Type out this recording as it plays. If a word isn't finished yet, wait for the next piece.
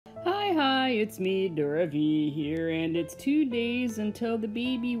Hi, it's me, Dora V here, and it's 2 days until the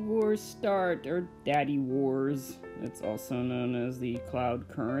baby wars start, or daddy wars. It's also known as the Cloud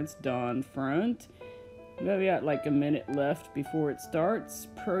Currents Dawn Front. We got like a minute left before it starts.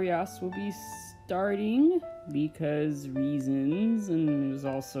 Proyas will be starting because reasons, and it was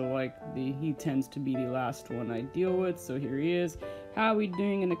also like he tends to be the last one I deal with, so here he is. How are we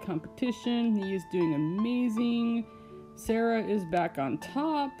doing in the competition? He is doing amazing. Sarah is back on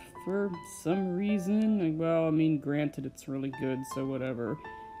top for some reason. Well, I mean, granted, it's really good, so whatever.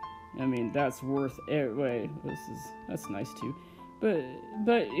 I mean, that's worth it. Wait, that's nice too.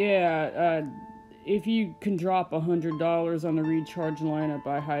 But yeah, if you can drop $100 on the recharge lineup,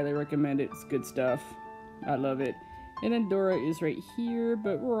 I highly recommend it. It's good stuff. I love it. And then Dora is right here,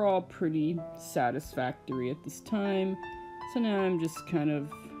 but we're all pretty satisfactory at this time. So now I'm just kind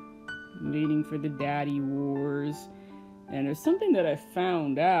of waiting for the daddy wars. And there's something that I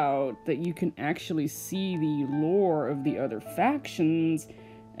found out, that you can actually see the lore of the other factions.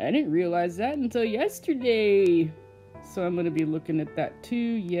 I didn't realize that until yesterday. So I'm going to be looking at that too.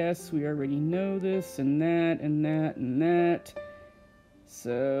 Yes, we already know this and that and that and that.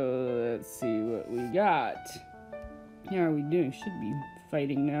 So let's see what we got. How are we doing? Should be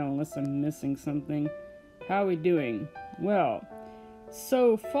fighting now unless I'm missing something. How are we doing? Well,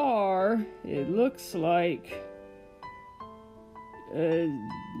 so far it looks like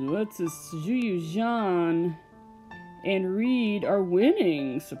what's this? Zhuyu Zhan and Reed are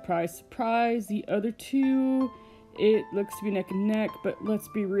winning. Surprise, surprise. The other two, it looks to be neck and neck, but let's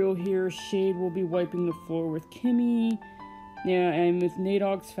be real here. Shade will be wiping the floor with Kimmy. Yeah, and with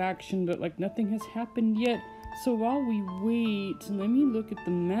Nadog's faction, but like nothing has happened yet. So while we wait, let me look at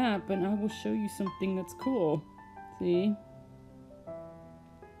the map and I will show you something that's cool. See?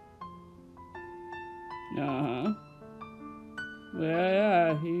 Uh-huh. Well,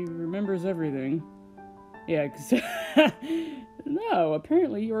 yeah, he remembers everything. Yeah, cause no,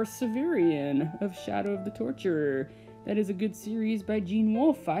 apparently you're Severian of Shadow of the Torturer. That is a good series by Gene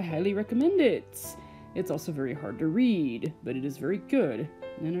Wolfe. I highly recommend it. It's also very hard to read, but it is very good.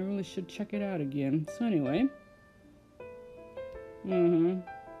 And I really should check it out again. So anyway.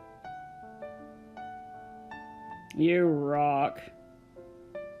 You rock.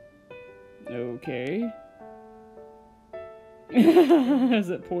 Okay. Is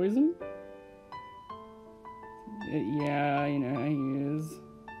it poison? Yeah, you know how he is.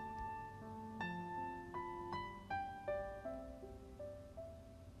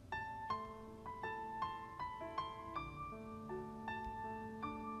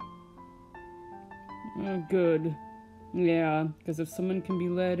 Oh, good. Yeah, because if someone can be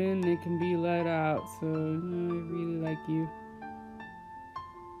let in, they can be let out. So, I really like you.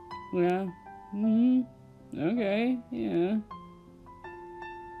 Yeah. Okay, yeah.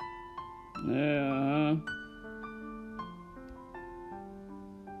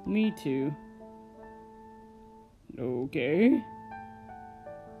 Me too. Okay.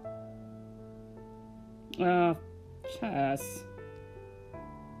 Chess.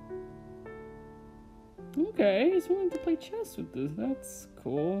 Okay, he's willing to play chess with this. That's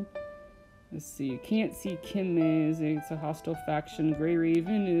cool. Let's see. Can't see Kim is. It's a hostile faction. Grey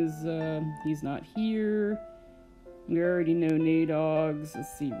Raven is, he's not here. We already know Nadogs.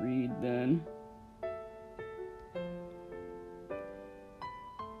 Let's see Reed then.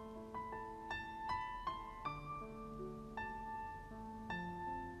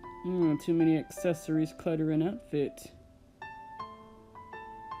 Too many accessories, clutter, and outfit.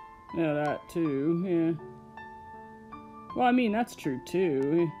 Yeah, that too, yeah. Well, I mean, that's true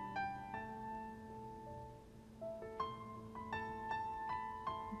too.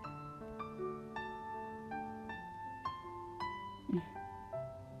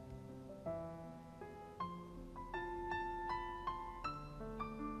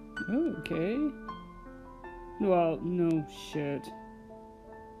 Okay. Well, no shit.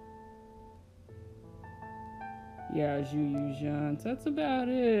 Yeah, Zhuyu Zhan. That's about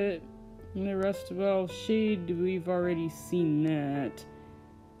it. And the rest, well, Shade, we've already seen that.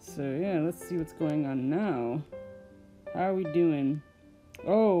 So, yeah, let's see what's going on now. How are we doing?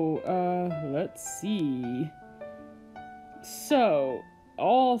 Oh, let's see. So,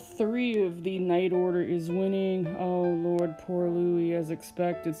 all three of the Night Order is winning. Oh, Lord, poor Louis, as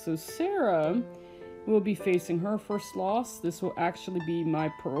expected. So, Sarah will be facing her first loss. This will actually be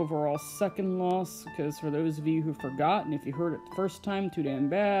my overall second loss, because for those of you who forgot, and if you heard it the first time, too damn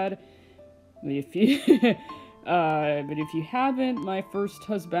bad. If you, but if you haven't, my first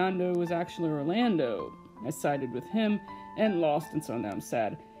husbando was actually Orlando. I sided with him and lost, and so now I'm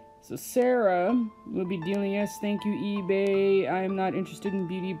sad. So Sarah will be dealing, yes, thank you, eBay. I am not interested in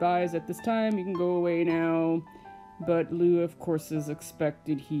beauty buys at this time. You can go away now. But Lou, of course, is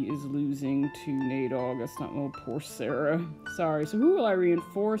expected. He is losing to Nadog. That's not, oh, poor Sarah. Sorry. So who will I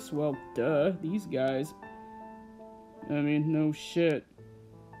reinforce? Well, duh, these guys. I mean, no shit.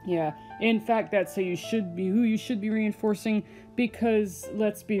 Yeah, in fact, that's who you should be reinforcing, because,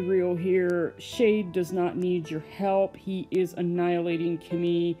 let's be real here, Shade does not need your help. He is annihilating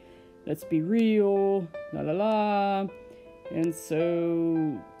Kimmy. Let's be real. La la la. And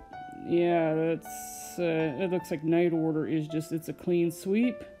so, yeah, that's, it looks like Night Order is just, it's a clean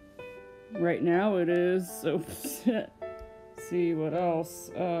sweep. Right now it is, so, see, what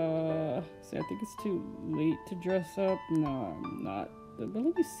else? See, I think it's too late to dress up. No, I'm not. But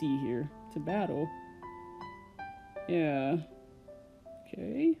let me see here. To battle. Yeah.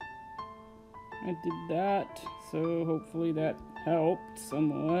 Okay. I did that, so hopefully that helped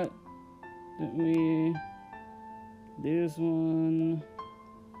somewhat. Didn't we? This one.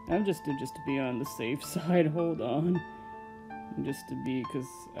 I'm just to be on the safe side. Hold on. Just to be, because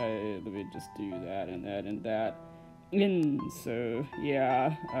let me just do that and that and that. And so,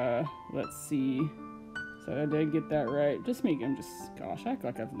 yeah. Let's see. So I did get that right. Gosh, I act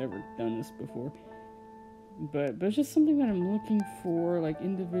like I've never done this before. But it's just something that I'm looking for, like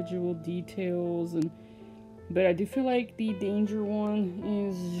individual details. But I do feel like the danger one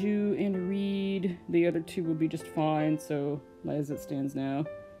is Zhu and Reed. The other two will be just fine, so as it stands now.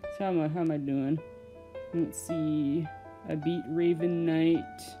 So how am I doing? Let's see. I beat Raven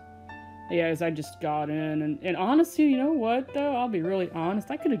Knight. Yeah, as I just got in. And honestly, you know what, though? I'll be really honest.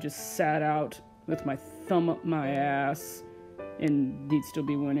 I could have just sat out with my thumb up my ass, and he'd still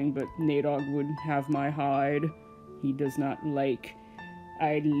be winning, but Nadog would have my hide. He does not like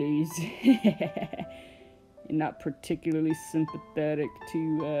idlers. And not particularly sympathetic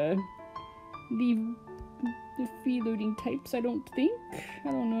to the freeloading types, I don't think.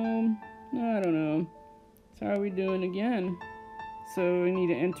 I don't know. So how are we doing again? So we need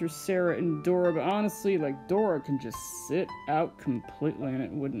to enter Sarah and Dora, but honestly, like, Dora can just sit out completely and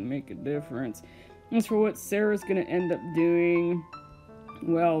it wouldn't make a difference. As for what Sarah's gonna end up doing,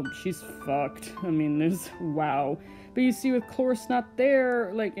 well, she's fucked. I mean, wow. But you see, with Cloris not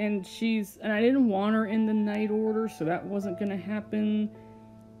there, like, and I didn't want her in the Night Order, so that wasn't gonna happen.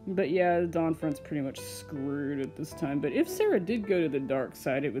 But yeah, the Dawn Front's pretty much screwed at this time. But if Sarah did go to the dark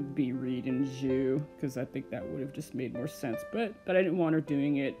side, it would be Reed and Zhu, because I think that would have just made more sense. But I didn't want her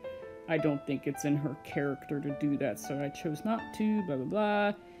doing it. I don't think it's in her character to do that, so I chose not to, blah, blah,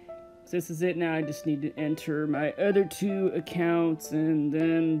 blah. So this is it now. I just need to enter my other two accounts, and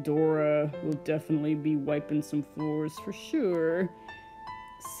then Dora will definitely be wiping some floors for sure.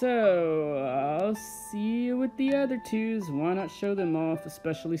 So, I'll see you with the other twos. Why not show them off,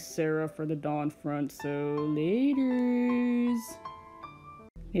 especially Sarah for the Dawn Front. So, laters.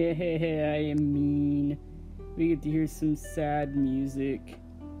 Yeah, I am mean. We get to hear some sad music.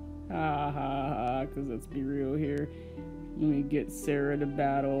 Ha ha ha, because let's be real here. Let me get Sarah to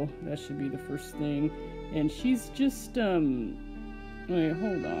battle. That should be the first thing. And she's just, wait,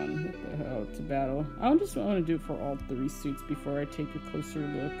 hold on. What the hell? To battle. I just want to do it for all three suits before I take a closer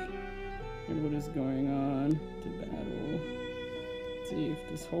look at what is going on. To battle. Let's see if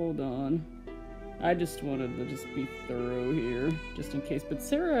this, hold on. I just wanted to just be thorough here, just in case. But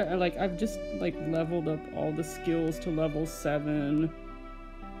Sarah, I've just, leveled up all the skills to level 7.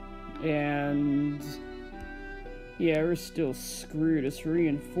 And yeah, we're still screwed. It's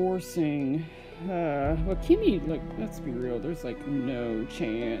reinforcing. Well, Kimmy, let's be real, there's, no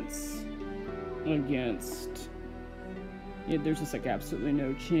chance against... Yeah, there's just, absolutely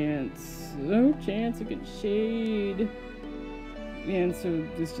no chance. No chance against Shade. And so,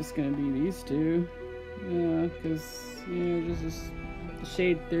 it's just gonna be these two. Yeah, because, just the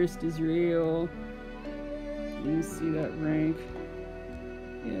Shade thirst is real. You see that rank.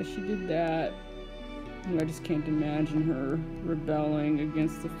 Yeah, she did that. And I just can't imagine her rebelling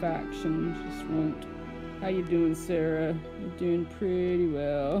against the faction. She just won't. How you doing, Sarah? You're doing pretty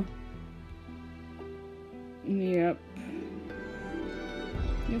well. Yep.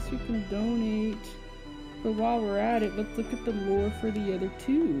 Guess we can donate. But while we're at it, let's look at the lore for the other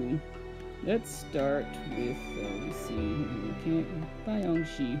two. Let's start with, let's see, we can't,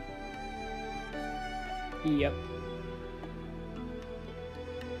 Bayangshi. Yep.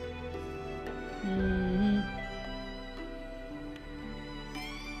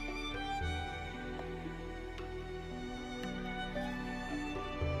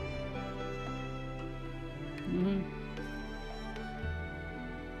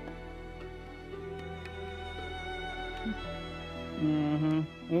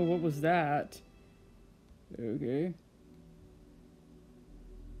 Oh, what was that? Okay.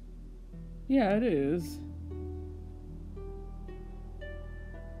 Yeah, it is.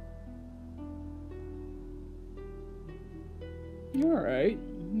 Alright.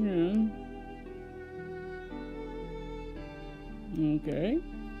 Yeah. Okay.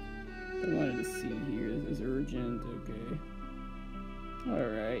 I wanted to see here. This is urgent. Okay.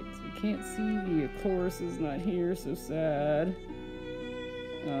 Alright. So we can't see the chorus is not here. So sad.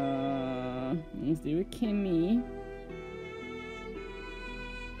 Let's do a Kimmy.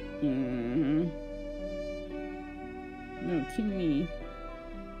 No, Kimmy.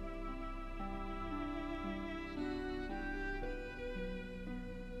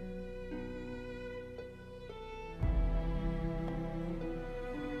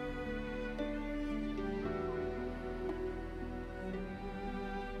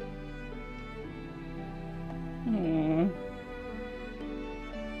 Aww.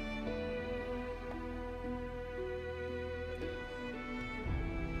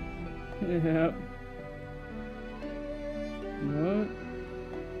 Yep. What?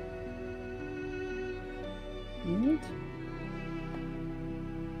 What?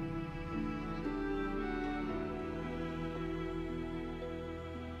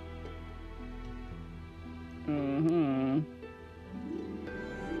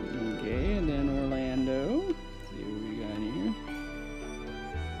 Okay, and then Orlando. Let's see what we got here.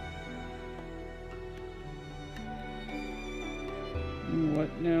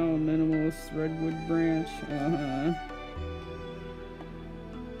 What now? Minimalist redwood branch.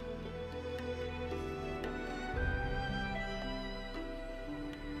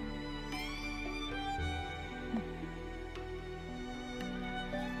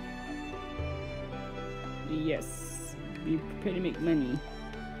 Yes. Be prepared to make money.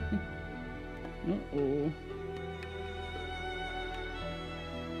 Uh-oh.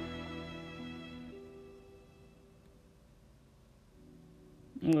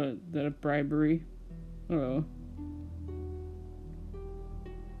 What? Is that a bribery? Uh-oh.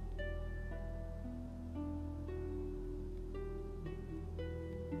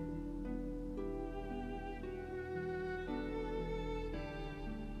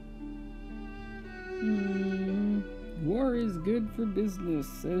 War is good for business,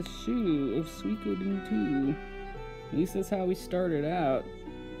 says Shu of Suikoden 2. At least that's how we started out.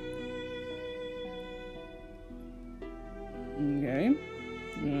 Okay.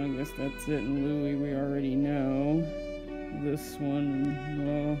 Well, I guess that's it. And Louie, we already know. This one,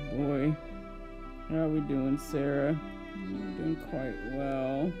 oh boy. How are we doing, Sarah? We're doing quite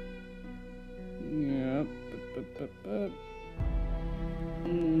well. Yep.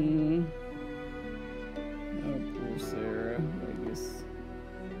 Oh, poor Sarah. I guess.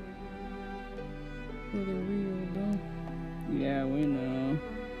 For the real, though. Yeah, we know.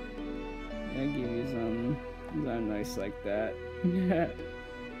 I'll give you some. I'm nice like that.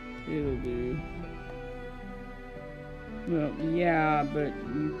 It'll do. Well, yeah, but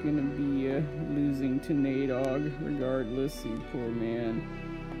you're gonna be losing to Nadog regardless, you poor man.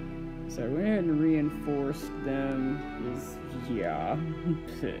 So I went ahead and reinforced them, because, yeah.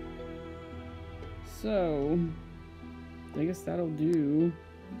 So, I guess that'll do.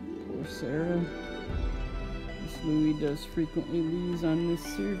 Poor Sarah. This Louie does frequently lose on this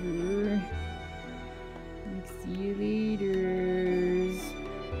server. See you later.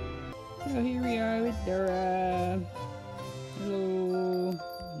 So here we are with Dora. Hello.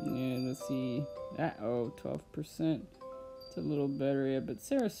 Yeah, let's see. Oh, 12%. It's a little better, yeah, but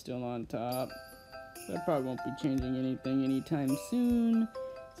Sarah's still on top. So I probably won't be changing anything anytime soon.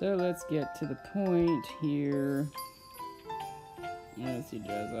 So let's get to the point here. Let's see,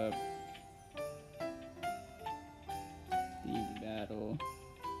 Jazz up. Speed battle.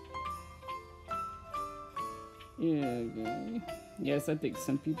 Yeah, okay. Yes, I think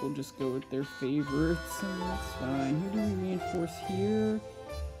some people just go with their favorites, and that's fine. Who do we reinforce here?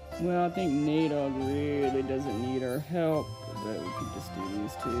 Well, I think Nadog really doesn't need our help, but we could just do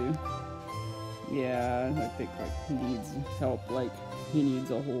these two. Yeah, I think like he needs help, like he needs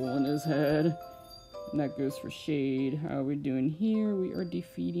a hole in his head. And that goes for Shade. How are we doing here? We are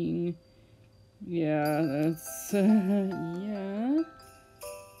defeating. Yeah, that's yeah.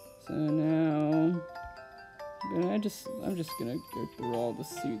 So now. I'm just gonna go through all the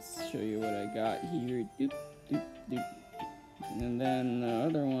suits, show you what I got here. Doop, doop, doop. And then the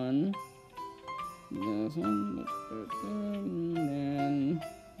other one. This one. And then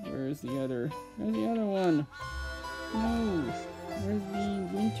where's the other one? No. Where's the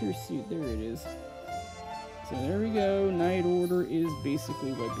winter suit? There it is. So there we go. Night Order is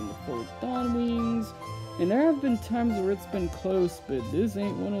basically like in the full Dawn Wings. And there have been times where it's been close, but this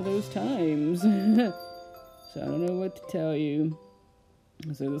ain't one of those times. So I don't know what to tell you.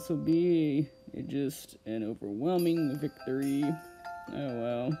 So this will be just an overwhelming victory. Oh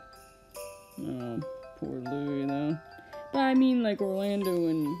well. Oh, poor Louis though. But I mean, like, Orlando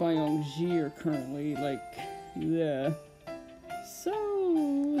and Bayangji are currently, like, yeah.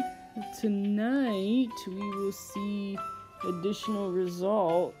 So, tonight we will see additional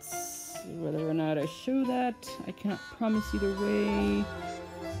results. Whether or not I show that, I cannot promise either way.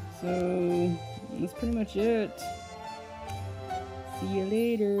 So, that's pretty much it. See you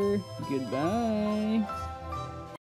later. Goodbye.